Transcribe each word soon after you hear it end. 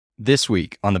This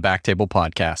week on the Backtable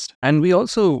podcast. And we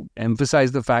also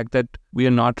emphasize the fact that we are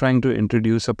not trying to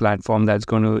introduce a platform that's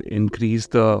going to increase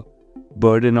the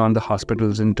burden on the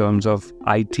hospitals in terms of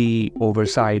IT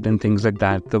oversight and things like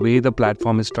that. The way the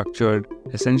platform is structured,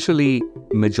 essentially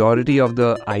majority of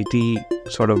the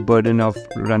IT sort of burden of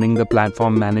running the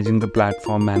platform, managing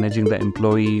the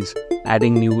employees,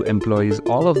 adding new employees,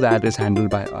 all of that is handled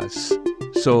by us.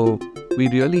 So we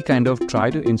really kind of try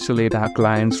to insulate our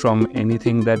clients from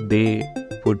anything that they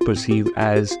would perceive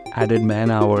as added man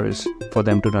hours for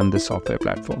them to run this software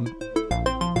platform.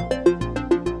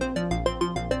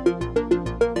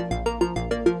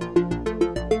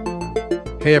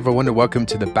 Hey everyone, and welcome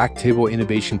to the Backtable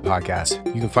Innovation Podcast.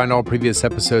 You can find all previous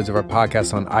episodes of our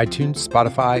podcast on iTunes,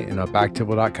 Spotify, and on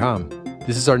backtable.com.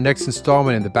 This is our next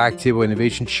installment in the Backtable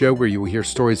Innovation Show, where you will hear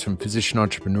stories from physician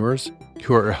entrepreneurs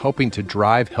who are helping to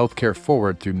drive healthcare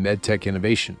forward through medtech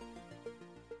innovation.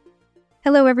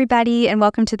 Hello, everybody, and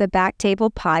welcome to the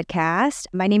Backtable Podcast.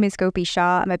 My name is Gopi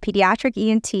Shah. I'm a pediatric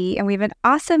ENT, and we have an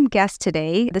awesome guest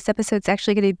today. This episode's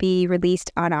actually going to be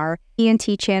released on our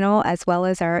ENT channel as well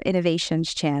as our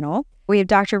Innovations channel. We have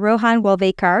Dr. Rohan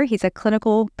Walvekar. He's a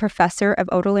clinical professor of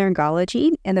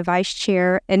otolaryngology and the vice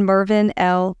chair and Mervyn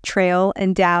L. Trail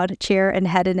Endowed Chair in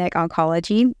Head and Neck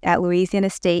Oncology at Louisiana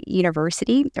State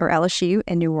University, or LSU,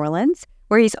 in New Orleans,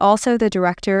 where he's also the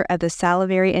director of the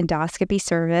salivary endoscopy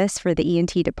service for the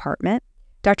ENT department.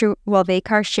 Dr.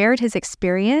 Walvekar shared his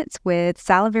experience with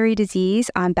salivary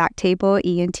disease on Backtable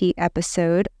ENT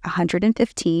episode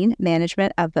 115,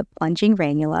 Management of the Plunging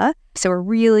Ranula. So we're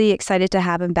really excited to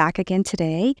have him back again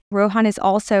today. Rohan is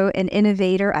also an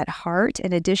innovator at heart.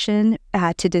 In addition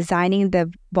to designing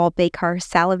the Walvekar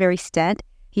salivary stent,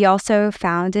 he also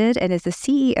founded and is the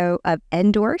CEO of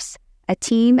nDorse, a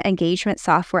team engagement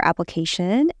software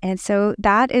application. And so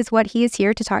that is what he is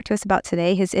here to talk to us about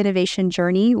today, his innovation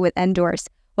journey with nDorse.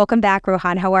 Welcome back,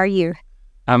 Rohan. How are you?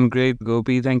 I'm great,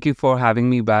 Gopi. Thank you for having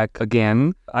me back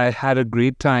again. I had a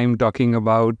great time talking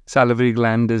about salivary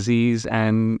gland disease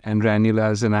and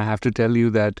ranulas, and I have to tell you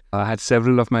that I had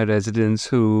several of my residents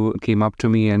who came up to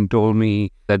me and told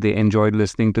me that they enjoyed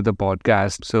listening to the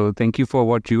podcast. So thank you for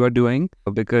what you are doing,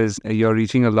 because you're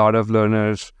reaching a lot of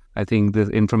learners. I think the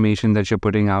information that you're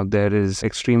putting out there is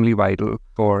extremely vital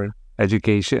for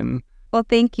education. Well,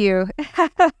 thank you.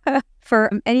 For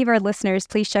any of our listeners,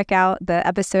 please check out the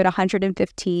episode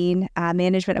 115,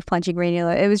 Management of Plunging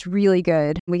Ranula. It was really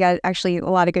good. We got actually a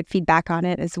lot of good feedback on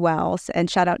it as well. And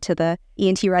shout out to the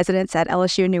ENT residents at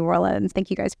LSU New Orleans. Thank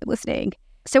you guys for listening.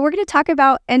 So we're going to talk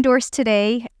about nDorse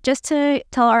today, just to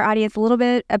tell our audience a little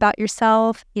bit about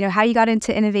yourself, how you got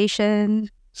into innovation.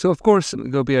 So, of course,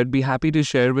 Gopi, I'd be happy to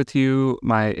share with you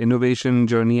my innovation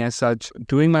journey as such.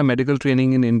 Doing my medical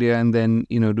training in India and then,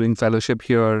 doing fellowship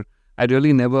here, I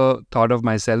really never thought of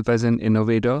myself as an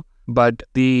innovator. But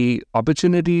the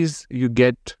opportunities you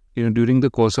get, during the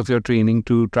course of your training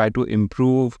to try to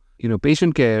improve,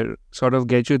 patient care sort of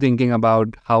get you thinking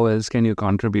about how else can you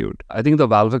contribute. I think the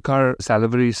Walvekar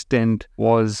salivary stent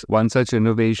was one such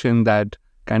innovation that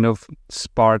kind of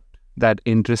sparked that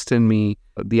interest in me.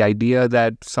 The idea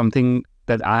that something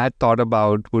that I had thought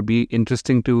about would be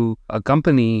interesting to a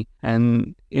company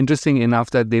and interesting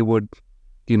enough that they would,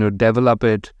 develop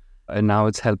it, and now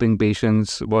it's helping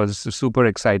patients was super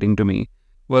exciting to me.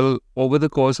 Well, over the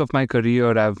course of my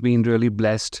career, I've been really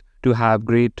blessed to have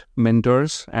great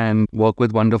mentors and work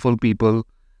with wonderful people.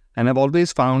 And I've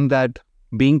always found that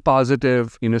being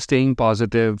positive, staying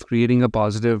positive, creating a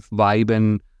positive vibe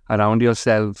and around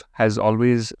yourself has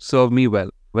always served me well,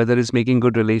 whether it's making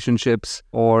good relationships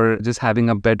or just having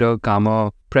a better,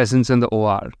 calmer presence in the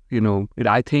OR.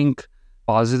 I think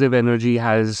positive energy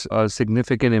has a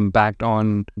significant impact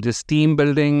on just team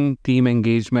building, team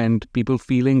engagement, people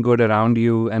feeling good around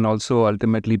you, and also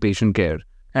ultimately patient care.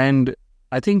 And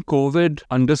I think COVID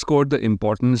underscored the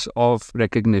importance of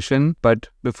recognition, but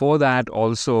before that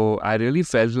also, I really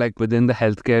felt like within the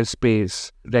healthcare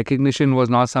space, recognition was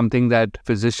not something that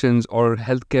physicians or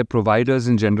healthcare providers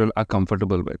in general are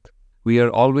comfortable with. We are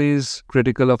always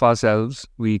critical of ourselves.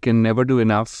 We can never do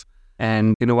enough.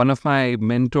 And, one of my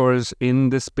mentors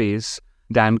in this space,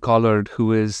 Dan Collard,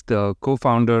 who is the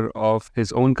co-founder of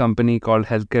his own company called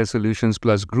Healthcare Solutions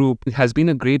Plus Group, has been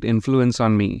a great influence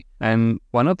on me. And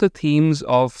one of the themes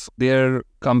of their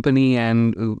company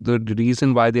and the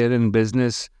reason why they're in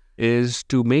business is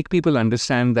to make people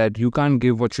understand that you can't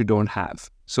give what you don't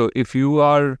have. So if you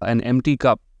are an empty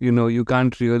cup, you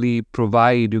can't really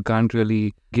provide, you can't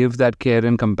really give that care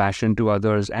and compassion to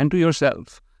others and to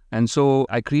yourself. And so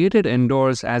I created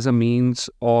nDorse as a means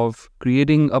of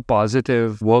creating a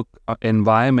positive work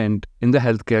environment in the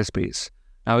healthcare space.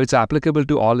 Now, it's applicable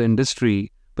to all industry,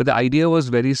 but the idea was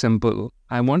very simple.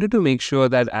 I wanted to make sure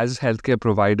that as a healthcare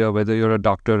provider, whether you're a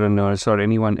doctor, a nurse, or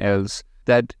anyone else,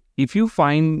 that if you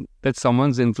find that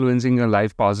someone's influencing your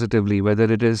life positively, whether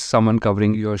it is someone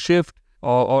covering your shift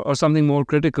or something more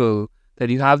critical, that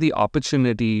you have the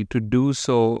opportunity to do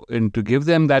so and to give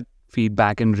them that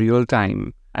feedback in real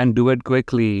time and do it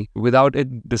quickly without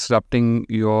it disrupting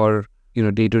your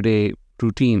day-to-day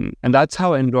routine. And that's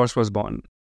how nDorse was born.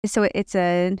 So it's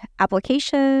an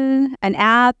application, an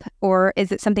app, or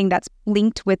is it something that's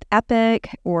linked with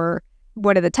Epic, or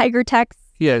what are the tiger techs?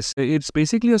 Yes, it's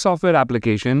basically a software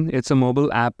application. It's a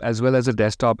mobile app as well as a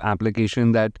desktop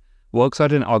application that works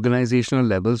at an organizational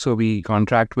level. So we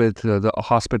contract with the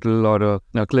hospital or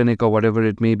a clinic or whatever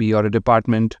it may be, or a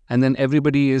department, and then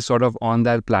everybody is sort of on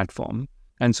that platform.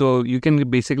 And so you can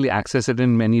basically access it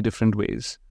in many different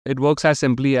ways. It works as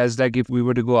simply as like if we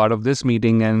were to go out of this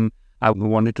meeting and I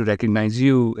wanted to recognize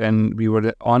you and we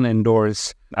were on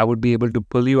nDorse, I would be able to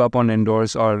pull you up on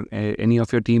nDorse or any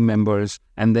of your team members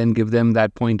and then give them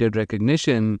that pointed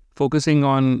recognition, focusing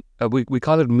on, we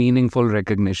call it meaningful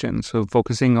recognition. So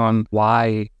focusing on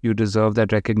why you deserve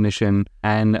that recognition.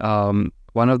 And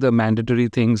one of the mandatory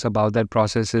things about that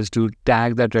process is to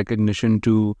tag that recognition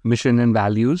to mission and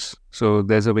values. So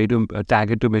there's a way to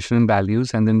tag it to mission and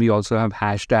values. And then we also have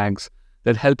hashtags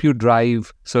that help you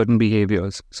drive certain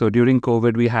behaviors. So during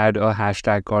COVID, we had a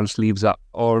hashtag called Sleeves Up.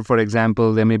 Or for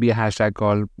example, there may be a hashtag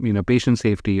called, patient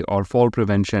safety or fall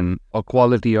prevention or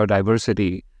quality or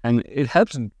diversity. And it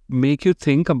helps make you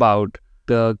think about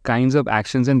the kinds of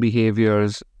actions and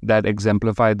behaviors that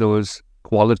exemplify those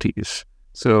qualities.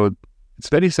 So it's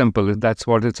very simple. That's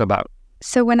what it's about.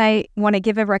 So when I want to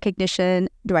give a recognition,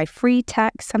 do I free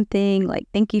text something like,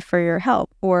 thank you for your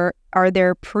help? Or are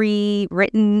there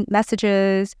pre-written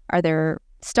messages? Are there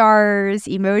stars,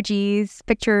 emojis,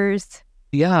 pictures?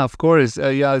 Yeah, of course.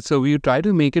 So we try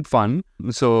to make it fun.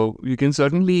 So you can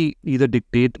certainly either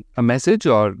dictate a message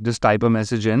or just type a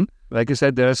message in. Like I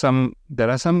said, there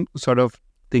are some sort of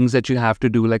things that you have to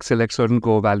do, like select certain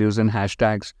core values and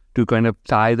hashtags to kind of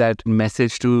tie that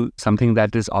message to something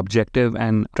that is objective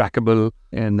and trackable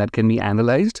and that can be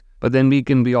analyzed. But then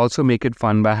we also make it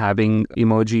fun by having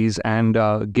emojis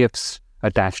and GIFs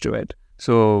attached to it.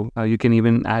 So you can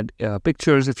even add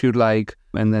pictures if you'd like,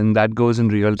 and then that goes in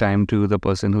real time to the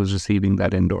person who's receiving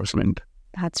that endorsement.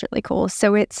 That's really cool.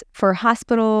 So it's for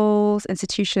hospitals,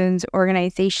 institutions,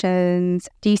 organizations.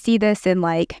 Do you see this in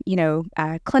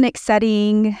a clinic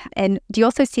setting? And do you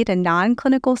also see it in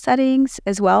non-clinical settings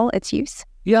as well, its use?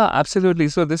 Yeah, absolutely.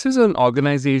 So this is an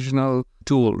organizational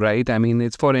tool, right? I mean,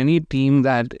 it's for any team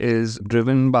that is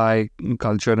driven by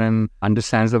culture and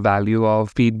understands the value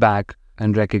of feedback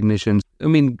and recognition. I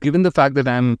mean, given the fact that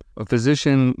I'm a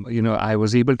physician, I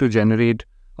was able to generate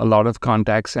a lot of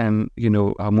contacts and,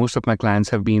 most of my clients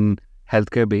have been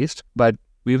healthcare based, but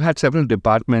we've had several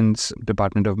departments,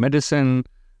 Department of Medicine,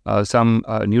 some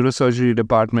neurosurgery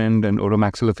department and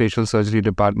oromaxillofacial surgery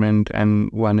department,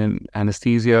 and one in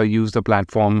anesthesia use the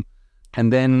platform.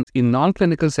 And then in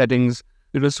non-clinical settings,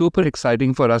 it was super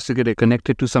exciting for us to get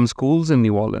connected to some schools in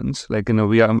New Orleans.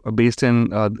 We are based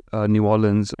in New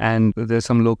Orleans, and there's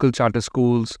some local charter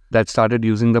schools that started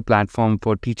using the platform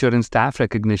for teacher and staff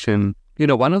recognition.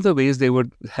 One of the ways they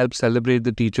would help celebrate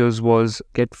the teachers was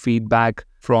get feedback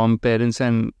from parents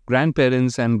and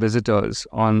grandparents and visitors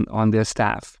on their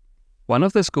staff. One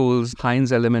of the schools,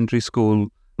 Hines Elementary School,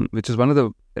 which is one of the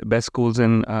best schools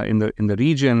in the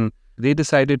region, they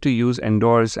decided to use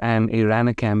nDorse, and they ran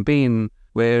a campaign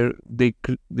where they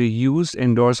used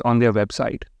nDorse on their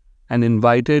website and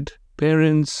invited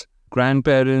parents,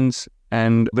 grandparents,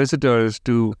 and visitors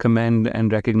to commend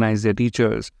and recognize their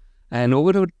teachers. And over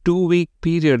a 2-week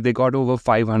period, they got over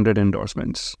 500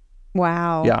 endorsements.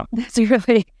 Wow. Yeah.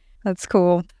 That's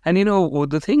cool. And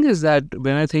the thing is that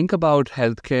when I think about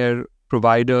healthcare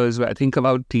providers, when I think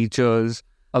about teachers,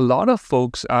 a lot of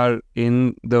folks are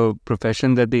in the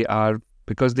profession that they are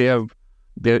because they're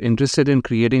interested in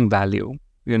creating value.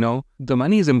 The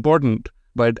money is important,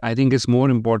 but I think it's more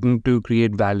important to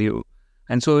create value.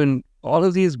 And so in all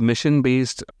of these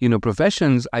mission-based,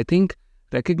 professions, I think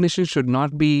recognition should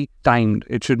not be timed.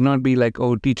 It should not be like,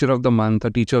 teacher of the month or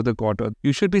teacher of the quarter.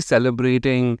 You should be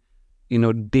celebrating,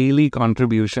 daily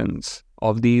contributions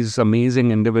of these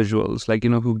amazing individuals,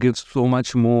 who give so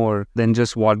much more than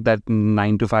just what that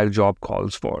 9-to-5 job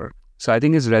calls for. So I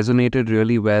think it's resonated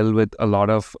really well with a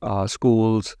lot of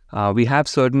schools. We have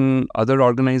certain other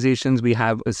organizations. We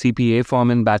have a CPA firm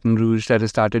in Baton Rouge that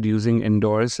has started using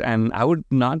nDorse, and I would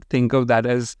not think of that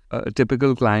as a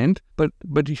typical client. But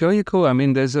here you go. I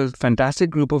mean, there's a fantastic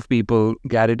group of people,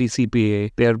 Garrity CPA.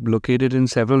 They're located in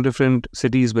several different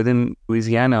cities within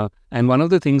Louisiana. And one of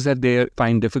the things that they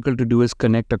find difficult to do is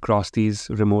connect across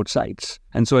these remote sites.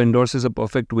 And so nDorse is a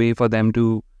perfect way for them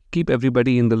to keep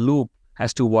everybody in the loop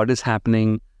as to what is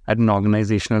happening at an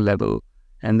organizational level.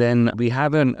 And then we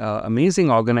have an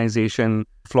amazing organization,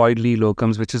 Floyd Lee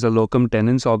Locums, which is a locum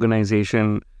tenens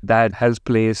organization that helps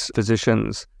place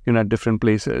physicians at different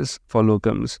places for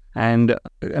locums. And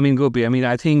I mean, Gopi,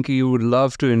 I think you would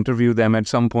love to interview them at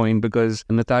some point, because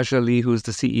Natasha Lee, who's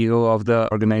the CEO of the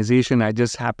organization, I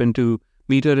just happened to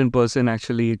meet her in person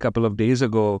actually a couple of days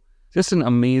ago. Just an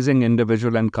amazing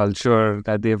individual and culture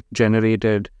that they've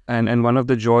generated. And one of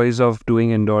the joys of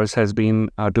doing nDorse has been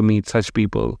to meet such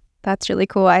people. That's really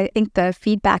cool. I think the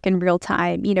feedback in real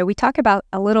time, we talk about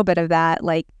a little bit of that,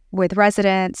 like with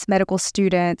residents, medical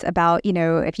students, about,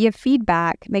 if you have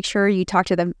feedback, make sure you talk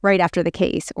to them right after the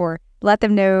case, or let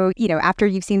them know, after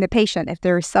you've seen the patient, if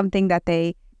there's something that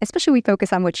especially we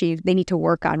focus on what they need to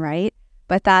work on, right?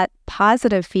 But that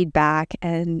positive feedback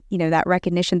and, that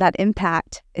recognition, that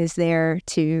impact is there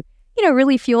to,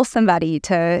 really fuel somebody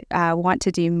to want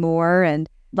to do more. And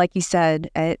like you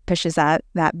said, it pushes the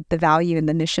value and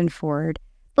the mission forward.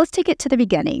 Let's take it to the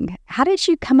beginning. How did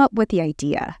you come up with the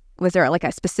idea? Was there like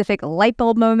a specific light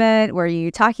bulb moment? Were you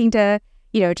talking to,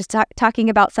 talking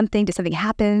about something? Did something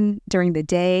happen during the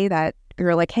day that you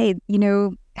were like, hey,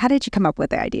 how did you come up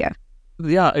with the idea?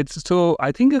 Yeah, so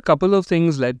I think a couple of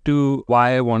things led to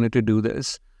why I wanted to do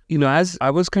this. As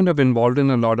I was kind of involved in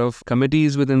a lot of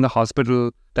committees within the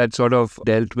hospital that sort of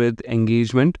dealt with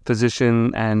engagement,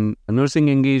 physician and nursing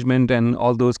engagement and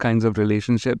all those kinds of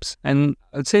relationships. And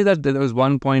I'd say that there was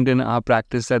one point in our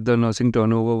practice that the nursing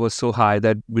turnover was so high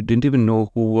that we didn't even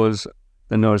know who was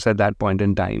the nurse at that point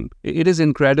in time. It is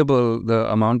incredible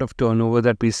the amount of turnover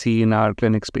that we see in our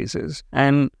clinic spaces.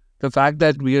 And the fact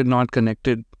that we are not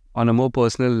connected on a more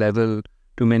personal level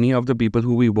to many of the people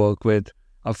who we work with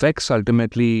affects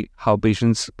ultimately how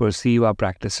patients perceive our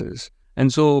practices.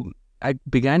 And so I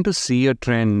began to see a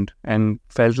trend and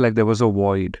felt like there was a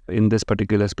void in this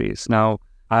particular space. Now,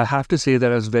 I have to say that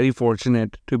I was very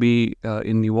fortunate to be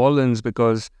in New Orleans,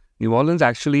 because New Orleans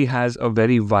actually has a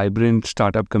very vibrant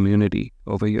startup community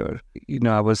over here.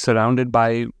 I was surrounded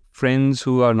by friends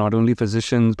who are not only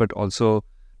physicians, but also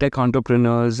tech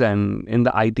entrepreneurs and in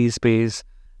the IT space.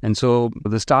 And so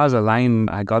the stars aligned.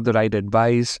 I got the right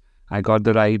advice. I got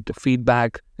the right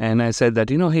feedback. And I said that,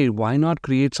 hey, why not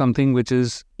create something which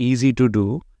is easy to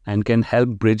do and can help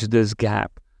bridge this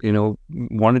gap?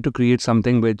 Wanted to create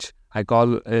something which I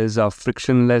call is a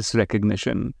frictionless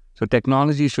recognition. So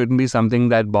technology shouldn't be something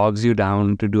that bogs you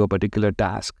down to do a particular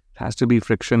task. It has to be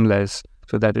frictionless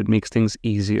so that it makes things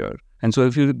easier. And so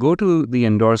if you go to the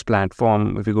nDorse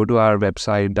platform, if you go to our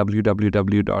website,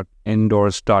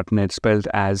 www.ndorse.net, spelled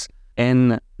as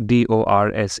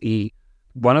NDORSE,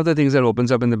 one of the things that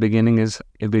opens up in the beginning is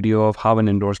a video of how an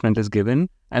endorsement is given.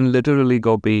 And literally,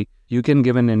 Gopi, you can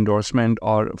give an endorsement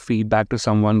or feedback to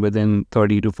someone within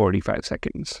 30 to 45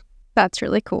 seconds. That's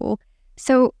really cool.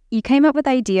 So you came up with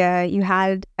the idea, you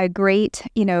had a great,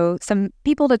 some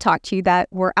people to talk to that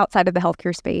were outside of the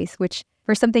healthcare space, which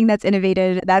for something that's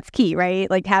innovative, that's key, right?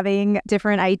 Like having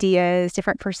different ideas,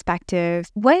 different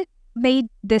perspectives. What made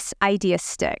this idea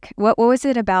stick? What was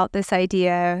it about this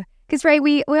idea? Because, right,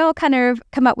 we all kind of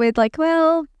come up with like,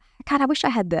 well, God, I wish I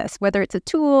had this, whether it's a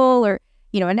tool or,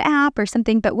 an app or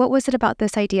something. But what was it about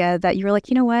this idea that you were like,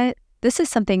 what? This is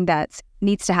something that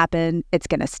needs to happen. It's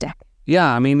going to stick.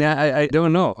 Yeah, I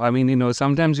don't know.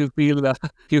 Sometimes you feel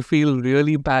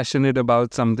really passionate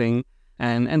about something.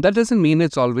 And that doesn't mean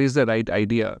it's always the right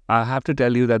idea. I have to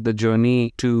tell you that the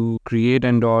journey to create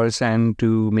nDorse and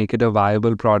to make it a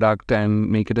viable product and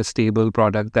make it a stable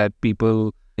product that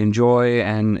people enjoy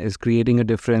and is creating a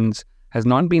difference has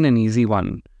not been an easy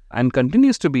one and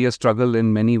continues to be a struggle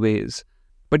in many ways.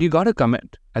 But you got to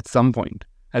commit at some point.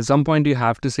 At some point, you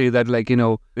have to say that,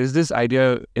 is this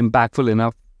idea impactful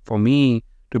enough for me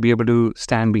to be able to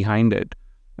stand behind it?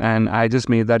 And I just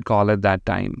made that call at that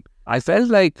time. I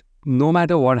felt like no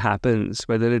matter what happens,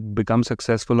 whether it becomes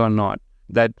successful or not,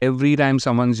 that every time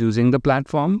someone's using the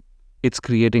platform, it's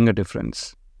creating a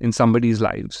difference in somebody's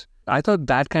lives. I thought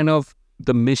that kind of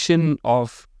the mission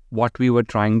of what we were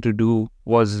trying to do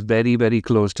was very, very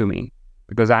close to me,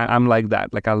 because I'm like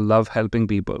that. Like, I love helping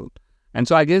people. And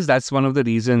so I guess that's one of the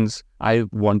reasons I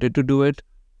wanted to do it.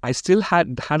 I still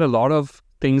had a lot of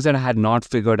things that I had not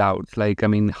figured out. Like, I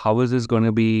mean, how is this going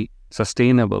to be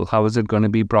sustainable? How is it going to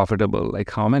be profitable? Like,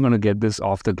 how am I going to get this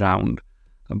off the ground,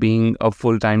 being a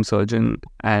full-time surgeon?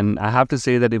 And I have to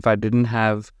say that if I didn't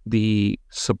have the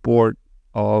support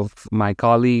of my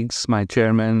colleagues, my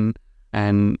chairman,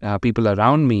 and people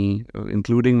around me,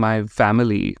 including my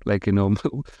family, like,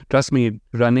 trust me,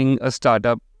 running a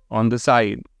startup on the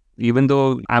side, even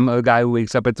though I'm a guy who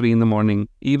wakes up at 3 a.m,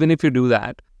 even if you do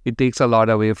that, it takes a lot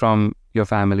away from your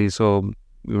family. So,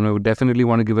 definitely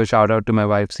want to give a shout out to my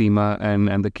wife, Seema,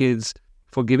 and the kids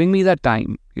for giving me that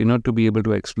time, to be able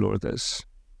to explore this.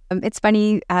 It's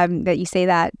funny that you say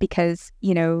that because,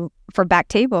 for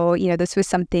Backtable, this was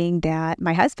something that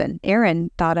my husband, Aaron,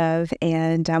 thought of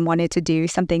and wanted to do,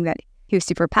 something that he was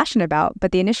super passionate about.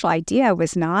 But the initial idea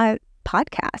was not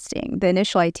podcasting. The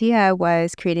initial idea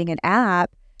was creating an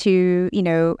app to,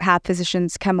 have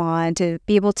physicians come on to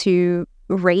be able to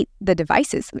rate the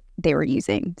devices they were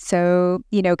using. So,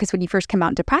 because when you first come out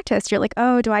into practice, you're like,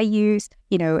 oh, do I use,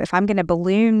 if I'm going to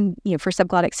balloon, for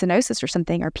subglottic stenosis or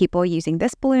something, are people using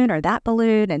this balloon or that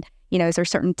balloon? And, is there a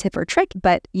certain tip or trick?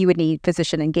 But you would need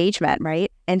physician engagement, right?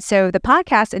 And so the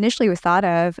podcast initially was thought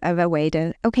of a way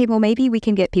to, okay, well, maybe we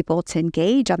can get people to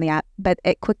engage on the app, but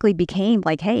it quickly became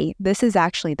like, hey, this is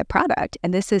actually the product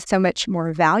and this is so much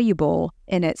more valuable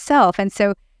in itself. And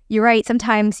so you're right.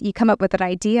 Sometimes you come up with an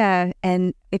idea,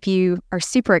 and if you are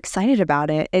super excited about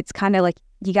it, it's kind of like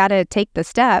you got to take the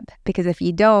step, because if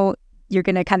you don't, you're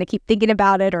going to kind of keep thinking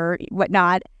about it or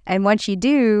whatnot. And once you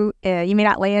do, you may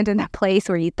not land in that place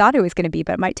where you thought it was going to be,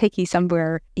 but it might take you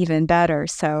somewhere even better.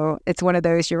 So it's one of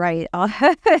those, you're right.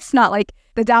 It's not like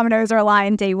the dominoes are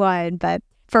aligned day one. But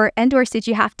for nDorse, did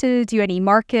you have to do any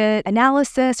market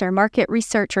analysis or market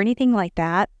research or anything like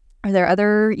that? Are there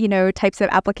other, types of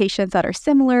applications that are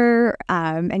similar,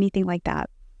 anything like that?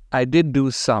 I did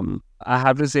do some. I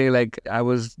have to say, I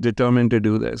was determined to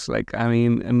do this.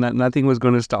 Nothing was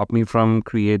going to stop me from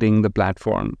creating the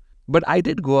platform. But I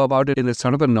did go about it in a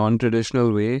sort of a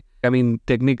non-traditional way.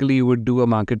 Technically, you would do a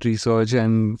market research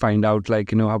and find out,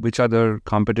 which other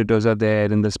competitors are there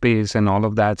in the space and all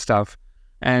of that stuff.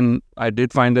 And I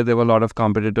did find that there were a lot of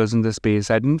competitors in the space.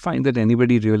 I didn't find that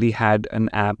anybody really had an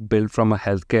app built from a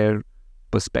healthcare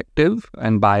perspective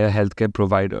and by a healthcare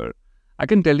provider. I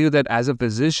can tell you that as a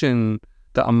physician,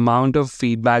 the amount of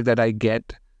feedback that I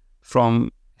get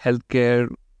from healthcare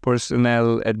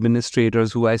personnel,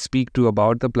 administrators who I speak to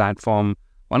about the platform,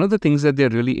 one of the things that they're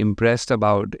really impressed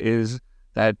about is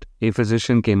that a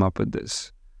physician came up with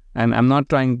this. And I'm not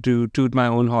trying to toot my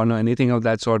own horn or anything of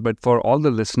that sort, but for all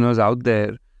the listeners out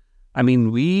there,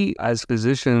 we as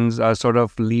physicians are sort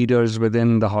of leaders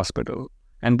within the hospital,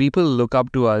 and people look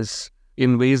up to us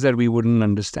in ways that we wouldn't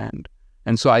understand.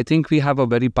 And so I think we have a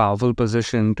very powerful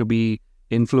position to be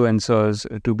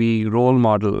influencers, to be role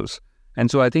models.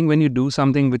 And so I think when you do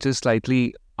something which is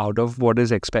slightly out of what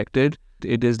is expected,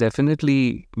 it is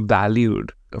definitely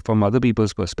valued from other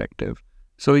people's perspective.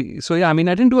 So yeah, I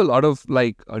didn't do a lot of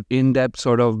in-depth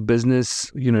sort of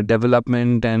business,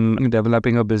 development and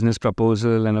developing a business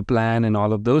proposal and a plan and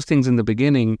all of those things in the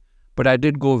beginning, but I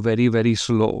did go very, very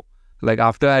slow.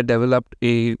 After I developed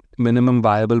a minimum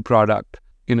viable product,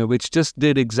 which just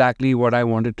did exactly what I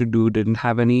wanted to do, didn't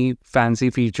have any fancy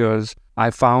features,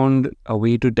 I found a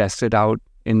way to test it out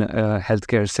in a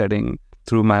healthcare setting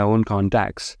through my own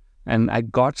contacts. And I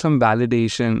got some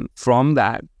validation from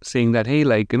that, saying that, hey,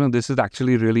 this is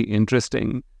actually really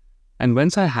interesting. And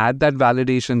once I had that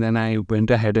validation, then I went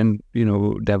ahead and,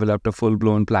 developed a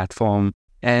full-blown platform.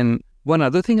 And one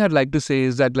other thing I'd like to say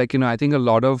is that, I think a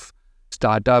lot of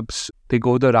startups, they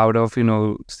go the route of,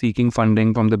 seeking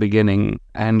funding from the beginning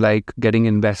and getting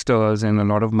investors and a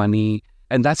lot of money.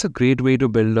 And that's a great way to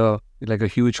build a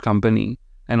huge company.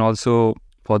 And also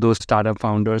for those startup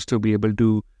founders to be able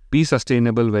to be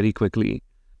sustainable very quickly.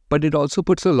 But it also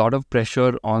puts a lot of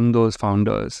pressure on those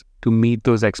founders to meet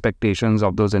those expectations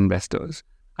of those investors.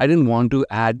 I didn't want to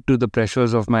add to the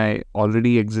pressures of my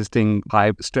already existing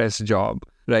high stress job,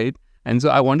 right? And so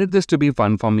I wanted this to be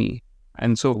fun for me.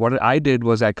 And so what I did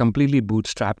was I completely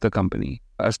bootstrapped the company.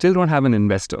 I still don't have an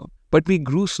investor, but we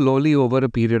grew slowly over a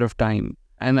period of time.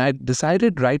 And I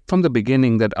decided right from the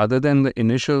beginning that other than the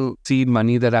initial seed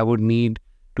money that I would need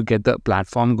to get the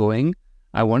platform going,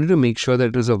 I wanted to make sure that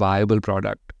it was a viable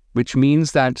product, which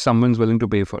means that someone's willing to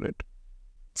pay for it.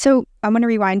 So I'm going to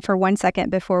rewind for 1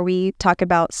 second before we talk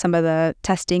about some of the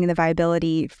testing and the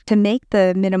viability to make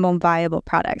the minimum viable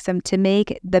products and to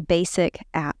make the basic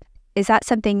app. Is that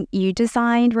something you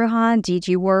designed, Rohan? Did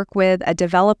you work with a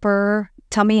developer?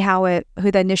 Tell me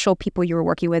who the initial people you were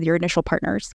working with, your initial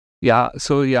partners.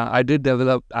 I did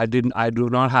develop. I do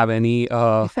not have any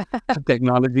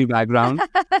technology background.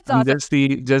 That's I'm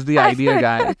awesome. just the idea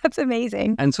guy. That's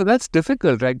amazing. And so that's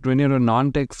difficult, right? When you're a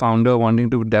non-tech founder wanting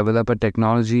to develop a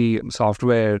technology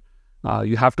software,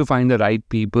 you have to find the right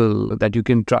people that you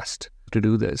can trust to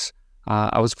do this.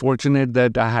 I was fortunate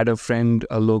that I had a friend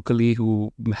locally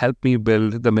who helped me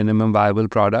build the minimum viable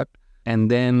product.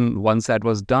 And then once that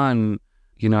was done,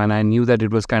 and I knew that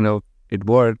it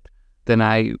worked, then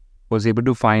I was able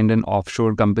to find an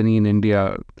offshore company in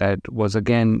India that was,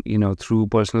 again, through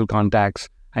personal contacts.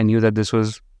 I knew that this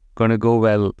was going to go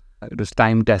well. It was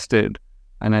time tested,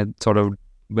 and I sort of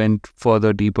went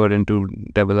further deeper into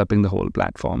developing the whole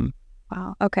platform.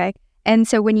 Wow. Okay. And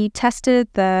so when you tested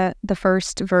the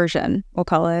first version, we'll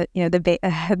call it, the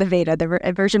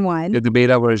beta, version 1. Yeah, the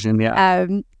beta version, yeah.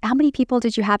 How many people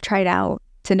did you have tried out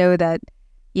to know that,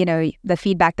 the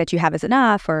feedback that you have is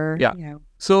enough, or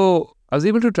So I was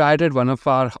able to try it at one of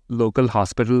our local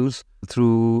hospitals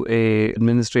through a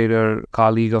administrator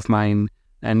colleague of mine,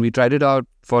 and we tried it out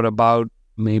for about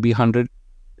maybe 100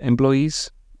 employees.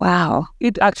 Wow.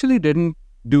 It actually didn't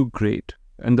do great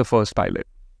in the first pilot.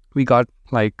 We got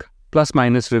like plus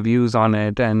minus reviews on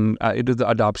it, and it was the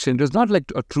adoption. It was not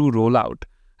like a true rollout.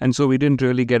 And so we didn't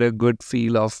really get a good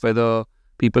feel of whether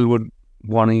people would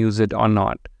want to use it or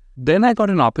not. Then I got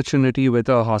an opportunity with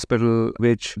a hospital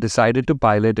which decided to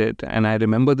pilot it. And I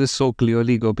remember this so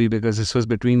clearly, Gopi, because this was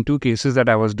between 2 cases that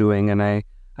I was doing. And I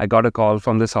got a call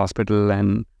from this hospital,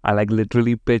 and I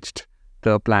literally pitched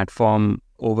the platform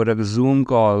over a Zoom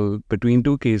call between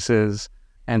 2 cases.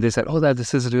 And they said,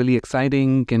 this is really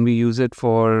exciting. Can we use it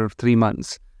for 3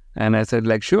 months? And I said,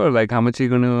 sure. How much are you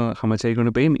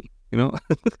gonna pay me?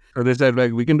 So they said,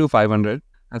 we can do 500.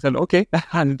 I said, okay,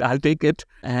 I'll take it.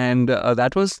 And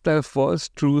that was the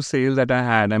first true sale that I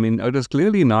had. I mean, it was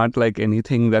clearly not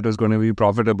anything that was going to be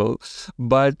profitable,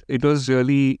 but it was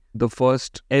really the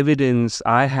first evidence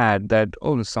I had that,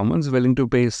 someone's willing to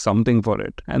pay something for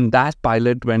it. And that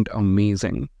pilot went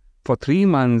amazing. For 3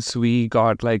 months, we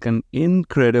got an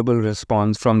incredible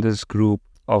response from this group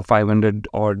of 500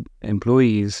 odd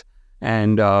employees.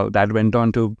 And that went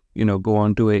on to, go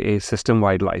on to a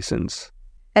system-wide license.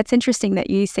 That's interesting that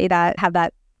you say that, have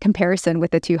that comparison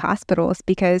with the 2 hospitals,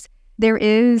 because there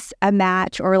is a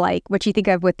match, or what you think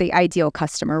of with the ideal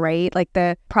customer, right?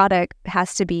 The product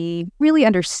has to be really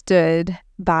understood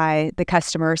by the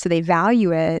customer so they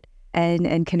value it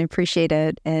and can appreciate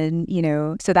it. And,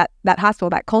 so that hospital,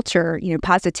 that culture,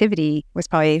 positivity was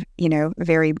probably,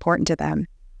 very important to them.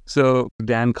 So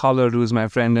Dan Collard, who's my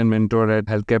friend and mentor at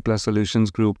Healthcare Plus Solutions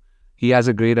Group, he has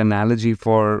a great analogy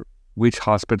for which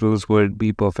hospitals would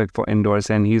be perfect for nDorse,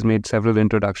 and he's made several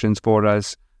introductions for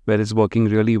us where it's working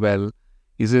really well.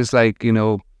 He says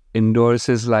nDorse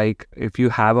is if you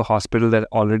have a hospital that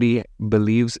already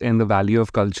believes in the value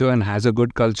of culture and has a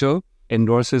good culture,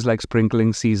 nDorse is like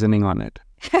sprinkling seasoning on it.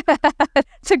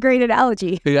 It's a great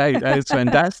analogy. Yeah, it's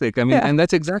fantastic. I mean, and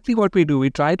that's exactly what we do. We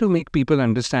try to make people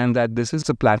understand that this is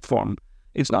a platform.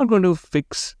 It's not going to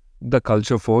fix the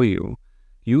culture for you.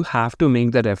 You have to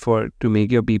make that effort to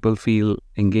make your people feel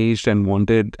engaged and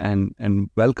wanted and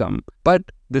welcome. But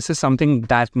this is something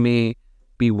that may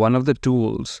be one of the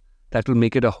tools that will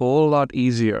make it a whole lot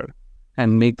easier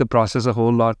and make the process a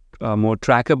whole lot more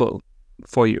trackable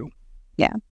for you.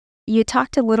 Yeah. You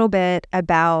talked a little bit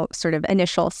about sort of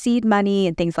initial seed money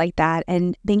and things like that,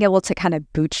 and being able to kind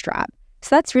of bootstrap.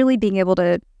 So that's really being able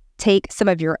to take some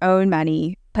of your own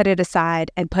money, put it aside,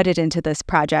 and put it into this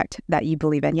project that you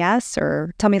believe in, yes?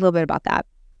 Or tell me a little bit about that.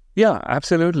 Yeah,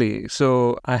 absolutely.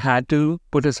 So I had to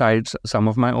put aside some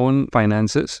of my own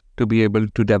finances to be able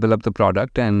to develop the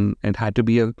product, and it had to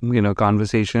be a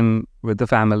conversation with the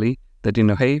family that,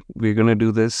 hey, we're going to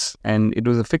do this. And it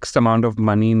was a fixed amount of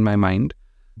money in my mind.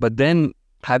 But then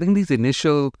having these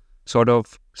initial sort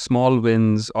of small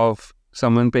wins of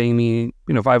someone paying me,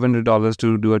 $500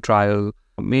 to do a trial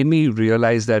made me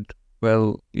realize that,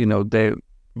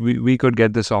 we could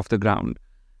get this off the ground.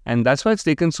 And that's why it's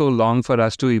taken so long for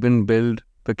us to even build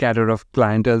the cadre of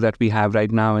clientele that we have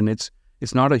right now. And it's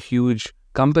not a huge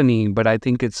company, but I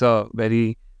think it's a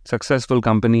very successful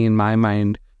company in my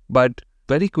mind. But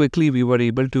very quickly, we were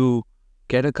able to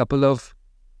get a couple of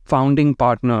founding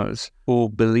partners who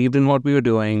believed in what we were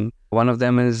doing. One of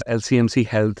them is LCMC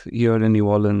Health here in New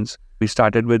Orleans. We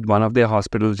started with one of their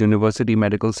hospitals, University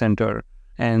Medical Center,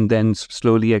 and then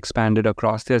slowly expanded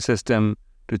across their system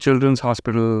to Children's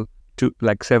Hospital, to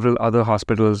several other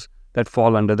hospitals that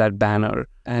fall under that banner.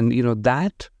 And,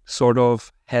 that sort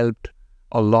of helped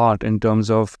a lot in terms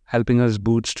of helping us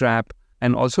bootstrap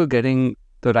and also getting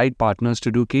the right partners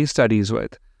to do case studies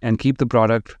with and keep the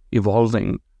product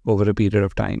evolving over a period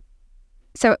of time.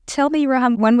 So tell me,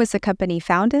 Rohan, when was the company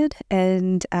founded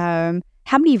and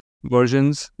how many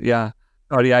versions? Yeah.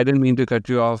 Sorry, I didn't mean to cut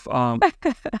you off.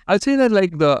 I'd say that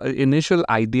like the initial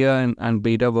idea and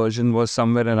beta version was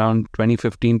somewhere around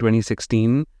 2015,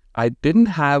 2016. I didn't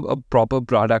have a proper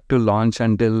product to launch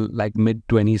until like mid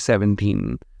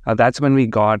 2017. That's when we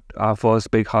got our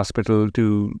first big hospital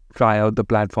to try out the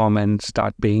platform and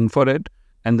start paying for it.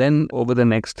 And then over the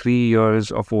next 3 years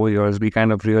or 4 years, we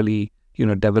kind of really,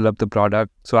 developed the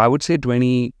product. So I would say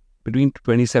between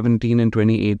 2017 and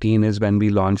 2018 is when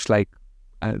we launched like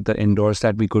the nDorse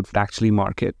that we could actually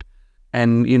market.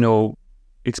 And,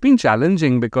 it's been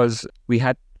challenging because we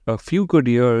had a few good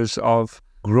years of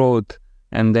growth.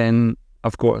 And then,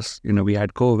 of course, we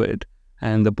had COVID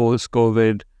and the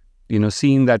post-COVID,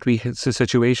 seeing that it's a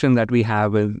situation that we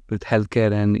have with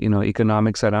healthcare and,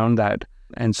 economics around that.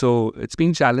 And so it's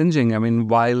been challenging. I mean,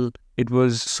 while it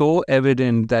was so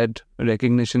evident that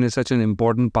recognition is such an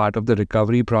important part of the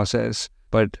recovery process,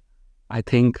 but I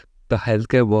think the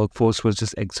healthcare workforce was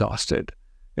just exhausted,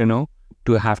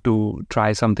 to have to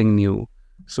try something new.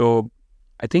 So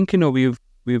I think,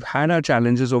 we've had our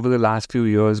challenges over the last few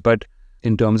years, but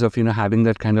in terms of, having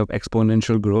that kind of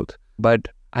exponential growth. But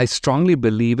I strongly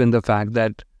believe in the fact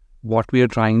that what we are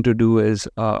trying to do is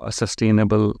a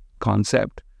sustainable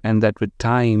concept, and that with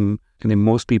time,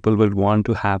 most people will want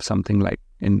to have something like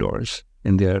nDorse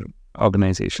in their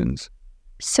organizations.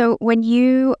 So when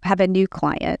you have a new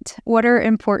client, what are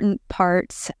important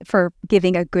parts for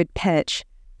giving a good pitch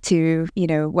to,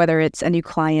 whether it's a new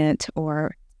client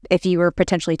or if you were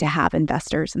potentially to have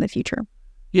investors in the future?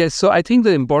 Yes, so I think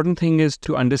the important thing is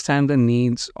to understand the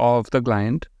needs of the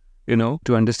client,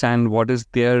 to understand what is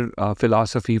their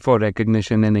philosophy for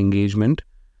recognition and engagement.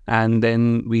 And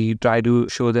then we try to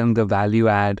show them the value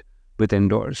add with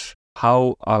nDorse,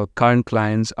 how our current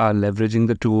clients are leveraging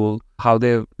the tool, how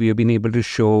we have been able to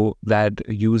show that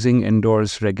using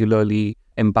nDorse regularly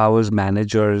empowers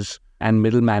managers and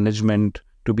middle management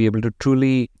to be able to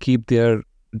truly keep their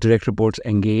direct reports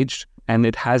engaged. And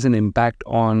it has an impact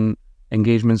on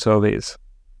engagement surveys.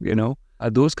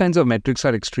 Those kinds of metrics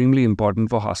are extremely important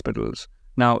for hospitals.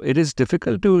 Now, it is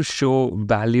difficult to show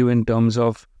value in terms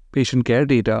of patient care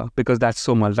data because that's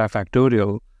so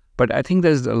multifactorial. But I think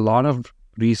there's a lot of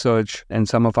research, and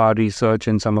some of our research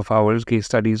and some of our case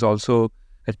studies also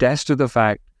attest to the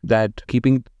fact that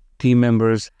keeping team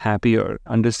members happier,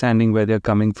 understanding where they're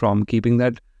coming from, keeping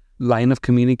that line of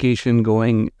communication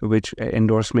going, which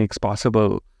nDorse makes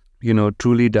possible,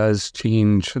 truly does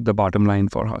change the bottom line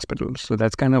for hospitals. So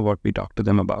that's kind of what we talk to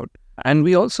them about. And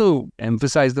we also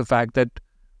emphasize the fact that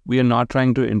we are not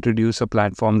trying to introduce a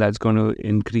platform that's going to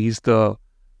increase the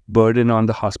burden on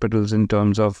the hospitals in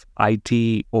terms of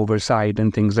IT oversight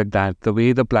and things like that. The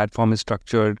way the platform is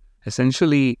structured,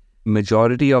 essentially,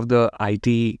 majority of the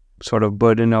IT sort of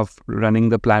burden of running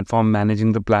the platform,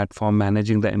 managing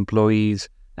the employees,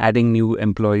 adding new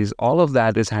employees, all of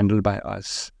that is handled by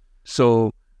us.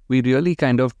 So we really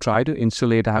kind of try to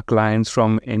insulate our clients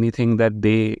from anything that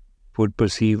they would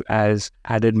perceive as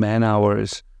added man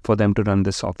hours for them to run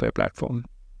this software platform.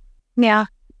 Yeah.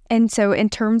 And so in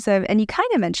terms of, and you kind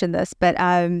of mentioned this, but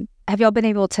have y'all been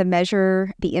able to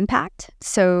measure the impact?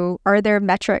 So are there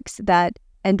metrics that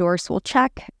nDorse will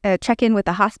check in with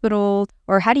the hospital,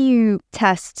 or how do you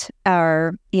test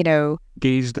or,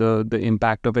 gauge the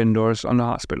impact of nDorse on the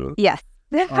hospital? Yes.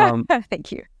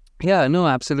 Thank you. Yeah, no,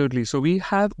 absolutely. So we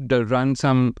have run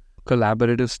some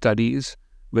collaborative studies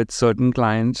with certain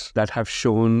clients that have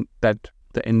shown that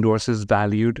the nDorse is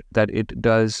valued, that it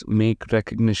does make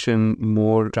recognition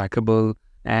more trackable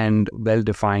and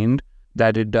well-defined,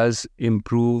 that it does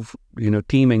improve,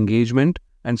 team engagement.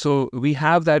 And so we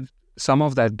have some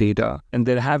of that data, and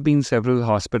there have been several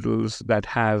hospitals that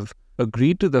have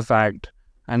agreed to the fact,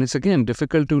 and it's again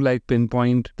difficult to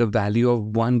pinpoint the value of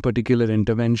one particular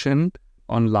intervention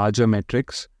on larger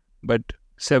metrics, but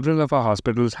several of our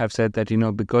hospitals have said that,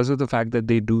 because of the fact that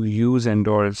they do use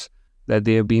nDorse, that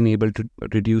they have been able to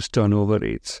reduce turnover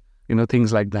rates,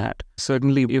 things like that.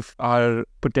 Certainly, if our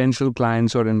potential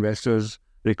clients or investors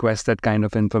request that kind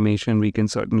of information, we can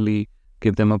certainly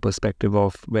give them a perspective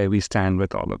of where we stand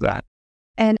with all of that.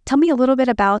 And tell me a little bit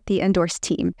about the nDorse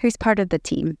team. Who's part of the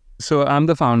team? So I'm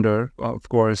the founder, of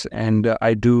course, and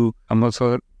I'm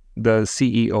also the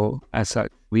CEO as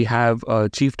such. We have a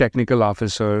chief technical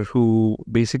officer who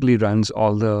basically runs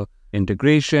all the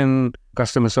integration,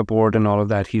 customer support, and all of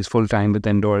that. He's full-time with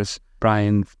nDorse.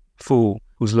 Brian Fu,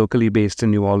 who's locally based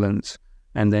in New Orleans.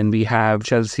 And then we have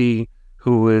Chelsea,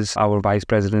 who is our vice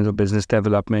president of business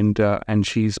development, and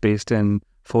she's based in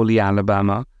Foley,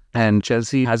 Alabama. And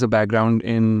Chelsea has a background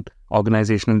in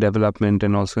organizational development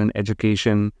and also in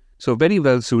education. So very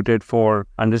well suited for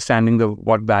understanding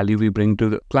what value we bring to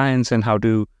the clients and how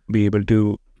to be able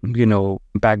to,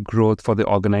 impact growth for the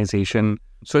organization.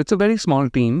 So it's a very small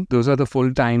team. Those are the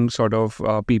full-time sort of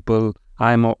people.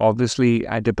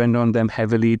 I depend on them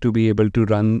heavily to be able to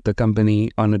run the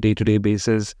company on a day-to-day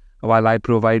basis, while I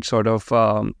provide sort of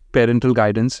parental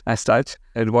guidance as such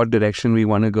at what direction we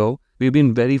want to go. We've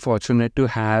been very fortunate to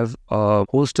have a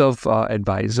host of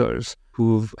advisors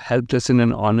who've helped us in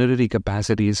an honorary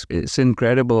capacity. It's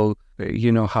incredible,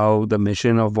 how the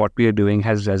mission of what we are doing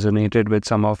has resonated with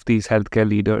some of these healthcare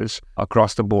leaders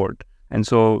across the board. And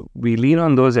so we lean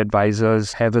on those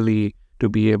advisors heavily to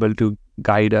be able to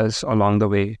guide us along the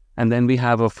way. And then we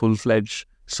have a full-fledged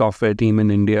software team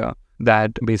in India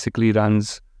that basically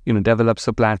runs, develops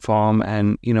the platform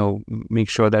and, make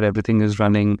sure that everything is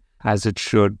running as it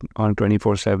should on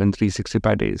 24/7,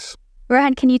 365 days.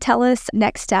 Rohan, can you tell us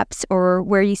next steps or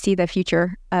where you see the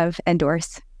future of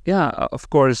nDorse? Yeah, of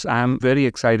course. I'm very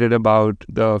excited about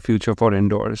the future for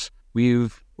nDorse.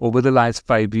 We've, over the last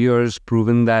 5 years,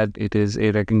 proven that it is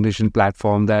a recognition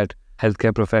platform that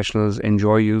healthcare professionals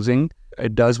enjoy using.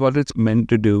 It does what it's meant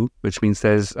to do, which means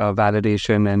there's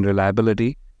validation and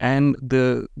reliability. And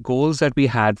the goals that we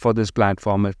had for this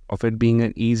platform, of it being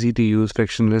an easy-to-use,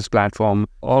 frictionless platform,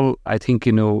 I think,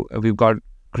 we've got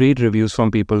great reviews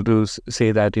from people to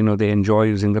say that, they enjoy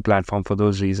using the platform for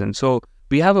those reasons. So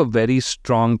we have a very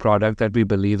strong product that we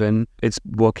believe in. It's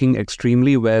working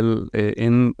extremely well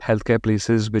in healthcare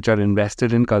places which are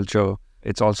invested in culture.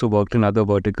 It's also worked in other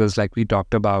verticals like we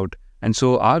talked about. And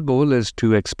so our goal is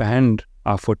to expand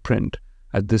our footprint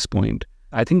at this point.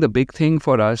 I think the big thing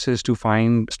for us is to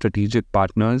find strategic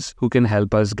partners who can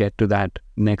help us get to that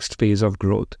next phase of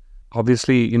growth.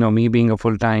 Obviously, me being a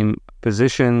full-time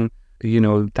physician,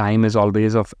 time is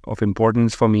always of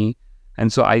importance for me.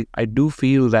 And so I do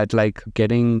feel that like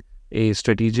getting a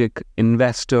strategic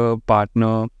investor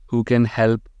partner who can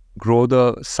help grow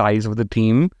the size of the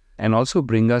team and also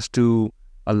bring us to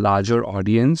a larger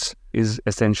audience is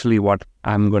essentially what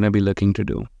I'm going to be looking to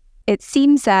do. It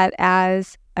seems that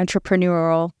as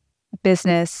entrepreneurial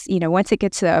business, once it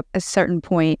gets to a certain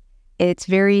point, it's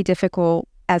very difficult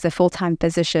as a full-time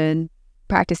physician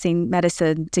practicing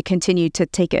medicine to continue to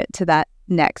take it to that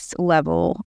next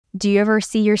level. Do you ever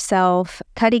see yourself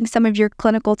cutting some of your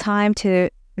clinical time to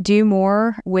do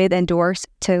more with nDorse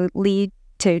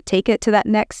to take it to that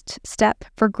next step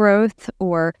for growth?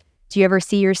 Or do you ever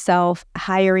see yourself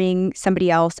hiring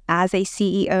somebody else as a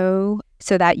CEO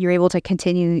so that you're able to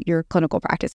continue your clinical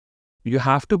practice? You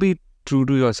have to be true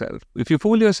to yourself. If you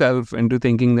fool yourself into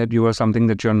thinking that you are something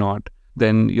that you're not,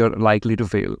 then you're likely to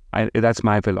fail. That's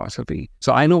my philosophy.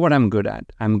 So I know what I'm good at.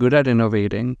 I'm good at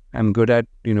innovating. I'm good at,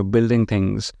 building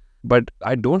things. But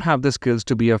I don't have the skills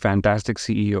to be a fantastic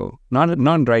CEO.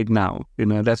 Not right now.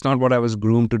 That's not what I was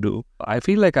groomed to do. I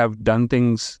feel like I've done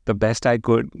things the best I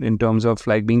could in terms of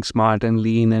like being smart and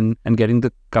lean and getting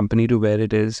the company to where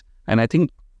it is. And I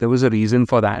think there was a reason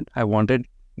for that. I wanted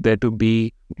there to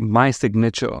be my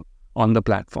signature on the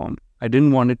platform. I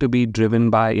didn't want it to be driven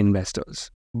by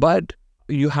investors. But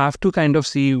you have to kind of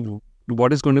see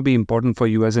what is going to be important for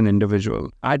you as an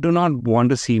individual. I do not want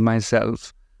to see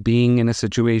myself being in a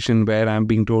situation where I'm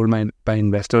being told by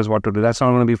investors what to do. That's not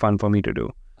going to be fun for me to do.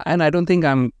 And I don't think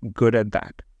I'm good at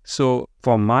that. So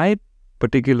for my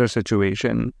particular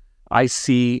situation, I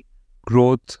see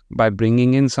growth by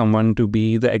bringing in someone to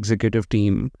be the executive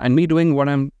team and me doing what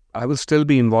I will still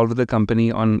be involved with the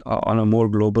company on a more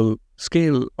global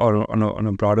scale or on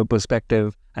a broader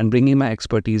perspective and bringing my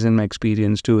expertise and my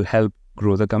experience to help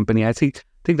grow the company. I think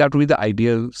that would be the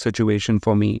ideal situation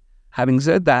for me. Having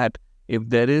said that, if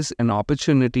there is an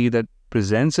opportunity that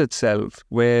presents itself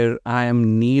where I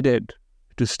am needed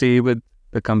to stay with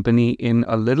the company in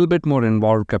a little bit more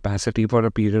involved capacity for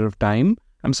a period of time,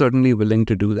 I'm certainly willing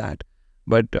to do that.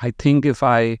 But I think if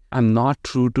I am not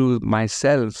true to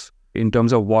myself in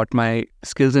terms of what my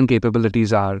skills and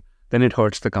capabilities are, then it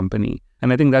hurts the company.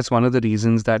 And I think that's one of the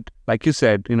reasons that, like you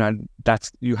said,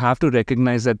 you have to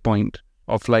recognize that point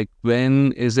of like,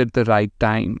 when is it the right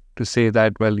time to say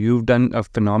that, well, you've done a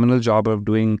phenomenal job of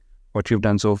doing what you've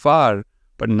done so far,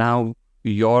 but now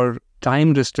your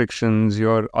time restrictions,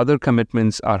 your other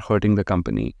commitments are hurting the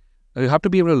company. You have to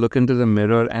be able to look into the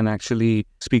mirror and actually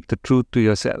speak the truth to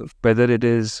yourself, whether it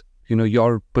is,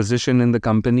 your position in the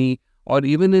company or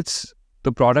even it's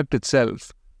the product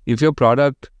itself. If your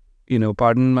product,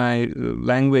 pardon my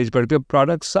language, but if your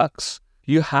product sucks,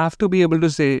 you have to be able to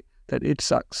say that it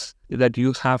sucks, that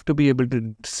you have to be able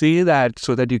to say that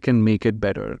so that you can make it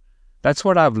better. That's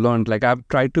what I've learned. Like, I've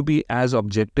tried to be as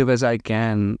objective as I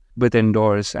can with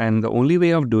nDorse. And the only way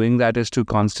of doing that is to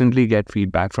constantly get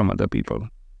feedback from other people.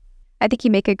 I think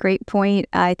you make a great point.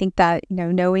 I think that,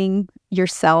 knowing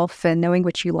yourself and knowing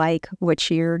what you like, what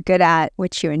you're good at,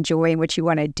 what you enjoy, and what you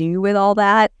want to do with all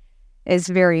that is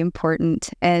very important.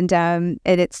 And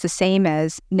it's the same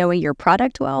as knowing your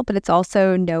product well, but it's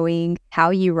also knowing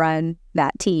how you run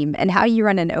that team. And how you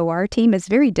run an OR team is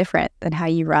very different than how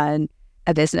you run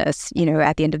a business,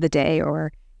 at the end of the day,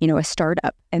 or, a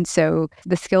startup. And so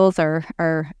the skills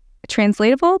are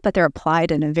translatable, but they're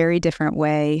applied in a very different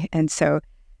way. And so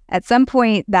at some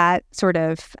point that sort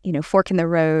of, fork in the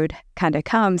road kind of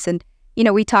comes. And,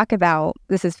 we talk about,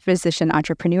 this is physician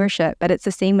entrepreneurship, but it's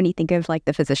the same when you think of like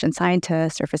the physician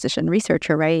scientist or physician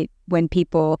researcher, right? When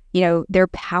people, they're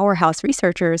powerhouse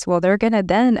researchers, well, they're going to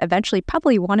then eventually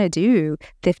probably want to do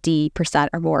 50%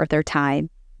 or more of their time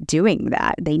doing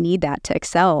that. They need that to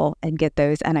excel and get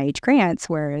those NIH grants.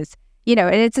 Whereas,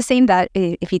 and it's the same that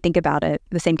if you think about it,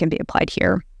 the same can be applied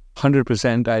here.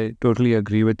 100%. I totally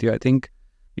agree with you. I think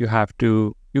you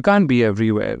can't be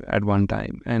everywhere at one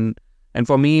time. And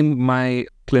for me, my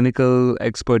clinical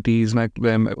expertise,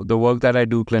 the work that I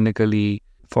do clinically,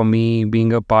 for me,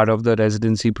 being a part of the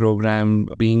residency program,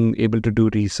 being able to do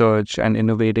research and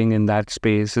innovating in that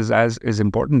space is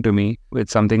important to me.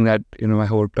 It's something that, my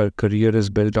whole career is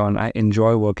built on. I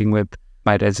enjoy working with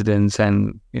my residents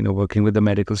and, working with the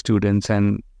medical students,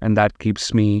 and that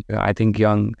keeps me, I think,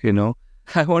 young,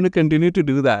 I want to continue to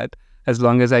do that as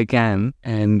long as I can.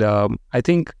 And I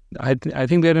think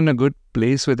we're in a good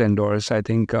place with nDorse. I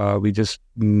think we just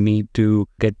need to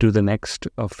get to the next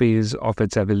phase of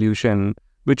its evolution,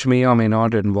 which may or may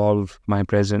not involve my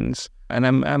presence. And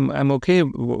I'm okay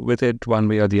with it one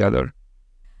way or the other.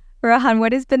 Rohan,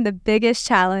 what has been the biggest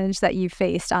challenge that you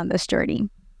faced on this journey?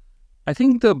 I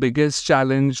think the biggest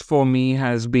challenge for me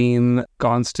has been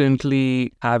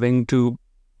constantly having to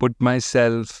put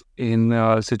myself in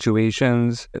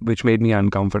situations which made me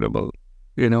uncomfortable,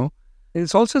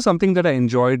 It's also something that I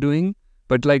enjoy doing,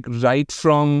 but like right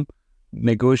from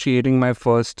negotiating my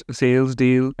first sales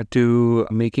deal to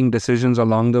making decisions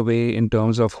along the way in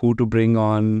terms of who to bring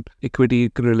on,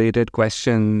 equity-related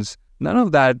questions, none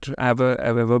of that I've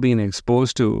ever been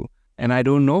exposed to. And I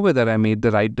don't know whether I made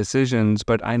the right decisions,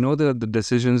 but I know that the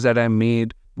decisions that I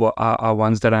made are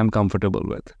ones that I'm comfortable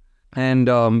with. And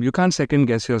you can't second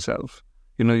guess yourself.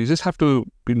 You just have to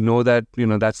know that,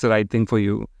 that's the right thing for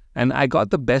you. And I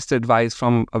got the best advice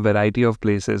from a variety of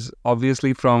places,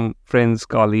 obviously from friends,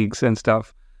 colleagues and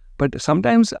stuff. But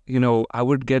sometimes, I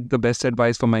would get the best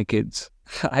advice from my kids.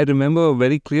 I remember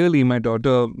very clearly my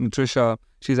daughter, Trisha,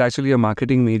 she's actually a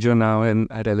marketing major now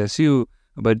at LSU.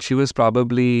 But she was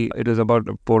it was about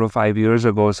 4 or 5 years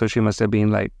ago. So she must have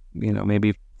been like,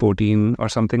 maybe 14 or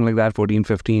something like that, 14,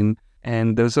 15.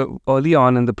 And there was early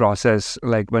on in the process,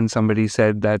 like when somebody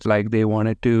said that like they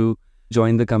wanted to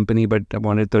join the company, but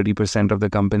wanted 30% of the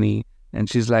company. And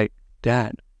she's like,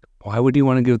 Dad, why would you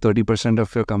want to give 30%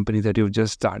 of your company that you've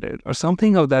just started? Or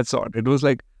something of that sort. It was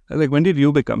like, when did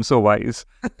you become so wise?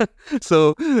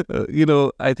 So,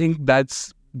 I think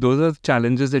those are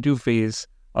challenges that you face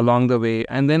along the way.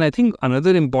 And then I think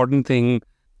another important thing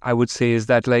I would say is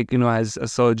that as a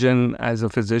surgeon, as a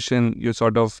physician, you're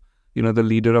sort of, the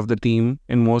leader of the team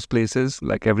in most places.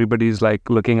 Like everybody's like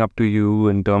looking up to you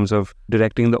in terms of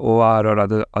directing the OR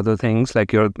or other things.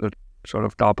 Like you're the sort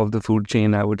of top of the food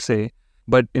chain, I would say.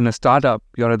 But in a startup,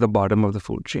 you're at the bottom of the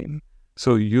food chain.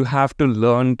 So you have to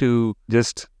learn to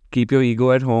just keep your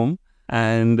ego at home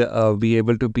and be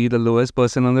able to be the lowest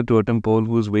person on the totem pole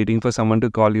who's waiting for someone to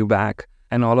call you back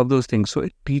and all of those things. So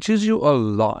it teaches you a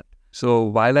lot. So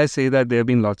while I say that there have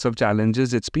been lots of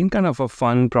challenges, it's been kind of a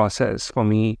fun process for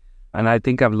me. And I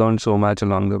think I've learned so much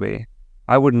along the way.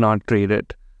 I would not trade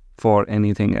it for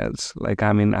anything else. It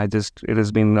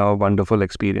has been a wonderful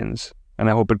experience. And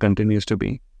I hope it continues to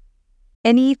be.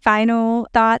 Any final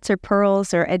thoughts or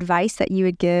pearls or advice that you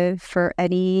would give for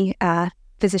any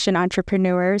physician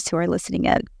entrepreneurs who are listening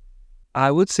in?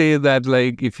 I would say that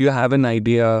if you have an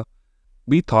idea,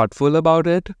 be thoughtful about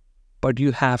it, but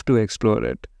you have to explore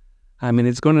it.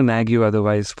 It's going to nag you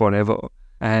otherwise forever.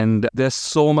 And there's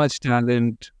so much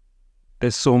talent.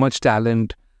 There's so much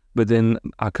talent within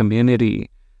our community,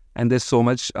 and there's so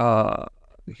much,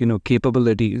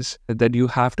 capabilities that you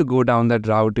have to go down that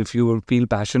route if you feel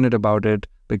passionate about it,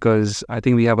 because I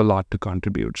think we have a lot to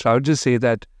contribute. So I would just say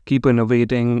that keep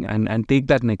innovating and take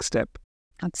that next step.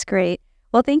 That's great.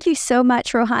 Well, thank you so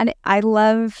much, Rohan. I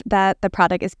love that the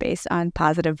product is based on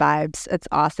positive vibes. It's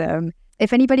awesome.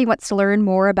 If anybody wants to learn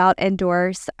more about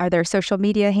nDorse, are there social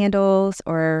media handles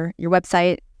or your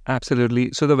website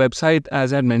Absolutely. So the website,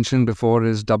 as I mentioned before,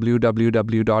 is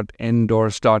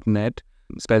www.nDorse.net,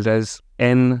 spelled as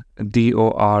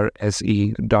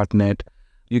NDORSE.net.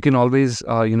 You can always,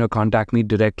 contact me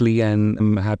directly, and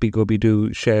I'm happy, Gopi,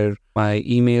 to share my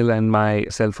email and my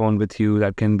cell phone with you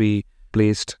that can be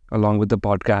placed along with the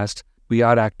podcast. We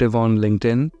are active on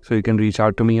LinkedIn, so you can reach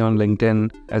out to me on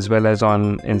LinkedIn as well as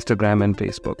on Instagram and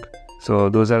Facebook. So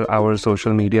those are our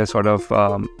social media sort of,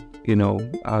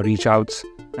 reach outs.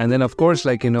 And then, of course,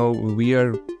 we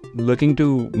are looking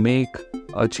to make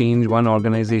a change one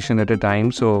organization at a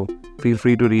time. So feel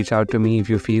free to reach out to me if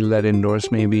you feel that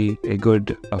nDorse may be a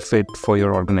good fit for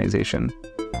your organization.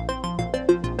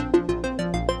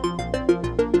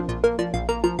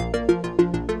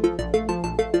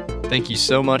 Thank you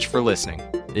so much for listening.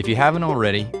 If you haven't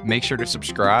already, make sure to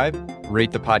subscribe,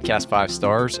 rate the podcast 5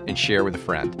 stars, and share with a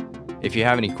friend. If you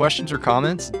have any questions or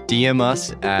comments, DM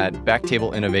us at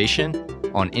Backtable Innovation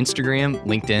on Instagram,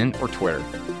 LinkedIn, or Twitter.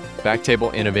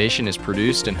 Backtable Innovation is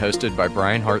produced and hosted by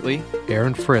Brian Hartley,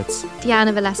 Aaron Fritz,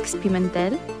 Diana Velasquez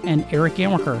Pimentel, and Eric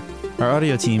Amaker. Our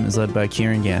audio team is led by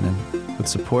Kieran Gannon, with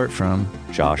support from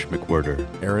Josh McWhirter,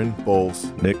 Aaron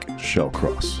Bowles, Nick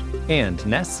Shellcross, and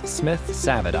Ness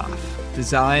Smith-Savadoff.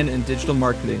 Design and digital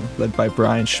marketing led by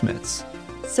Brian Schmitz.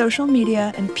 Social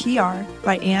media and PR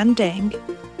by Ann Dang.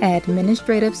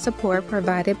 Administrative support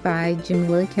provided by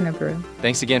Jamila Kennebrew.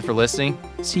 Thanks again for listening.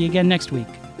 See you again next week.